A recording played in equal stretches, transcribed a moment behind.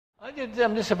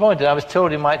I'm disappointed. I was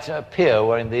told he might appear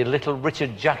wearing the Little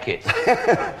Richard jacket.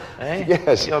 Eh?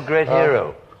 Yes. Your great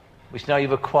hero, which now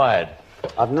you've acquired.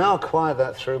 I've now acquired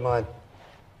that through my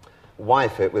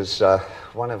wife. It was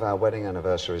one of our wedding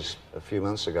anniversaries a few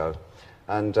months ago.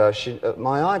 And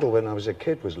my idol when I was a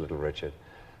kid was Little Richard.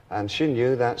 And she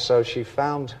knew that, so she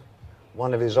found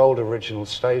one of his old original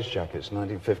stage jackets,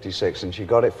 1956, and she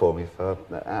got it for me for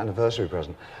an anniversary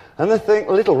present. And the thing,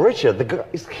 Little Richard, the guy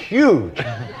is huge.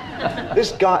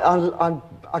 This guy,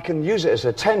 I can use it as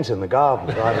a tent in the garden.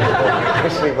 I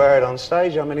basically wear it on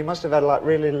stage. I mean, he must have had like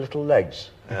really little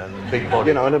legs. And a big body.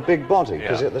 You know, and a big body,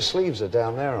 because Yeah. the sleeves are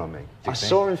down there on me. I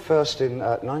saw him first in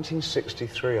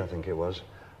 1963, I think it was.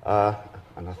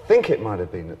 And I think it might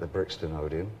have been at the Brixton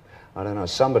Odeon. I don't know,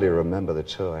 somebody remember the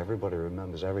tour. Everybody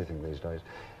remembers everything these days.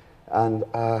 And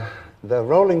the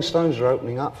Rolling Stones were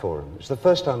opening up for him. It's the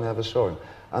first time I ever saw him.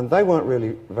 And they weren't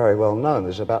really very well known.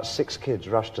 There's about 6 kids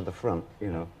rushed to the front, you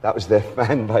know. That was their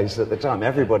fan base at the time.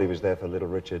 Everybody was there for Little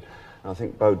Richard. And I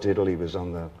think Bo Diddley was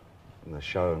on the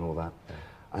show and all that.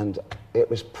 And it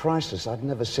was priceless. I'd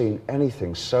never seen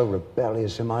anything so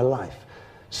rebellious in my life.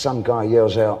 Some guy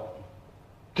yells out,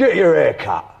 "Get your hair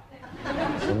cut!"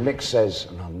 And Mick says,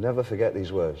 and I'll never forget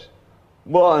these words,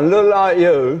 "What, I look like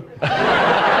you?"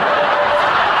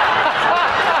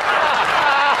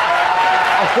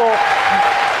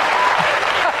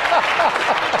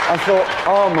 I thought,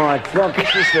 oh my God,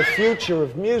 this is the future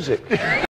of music.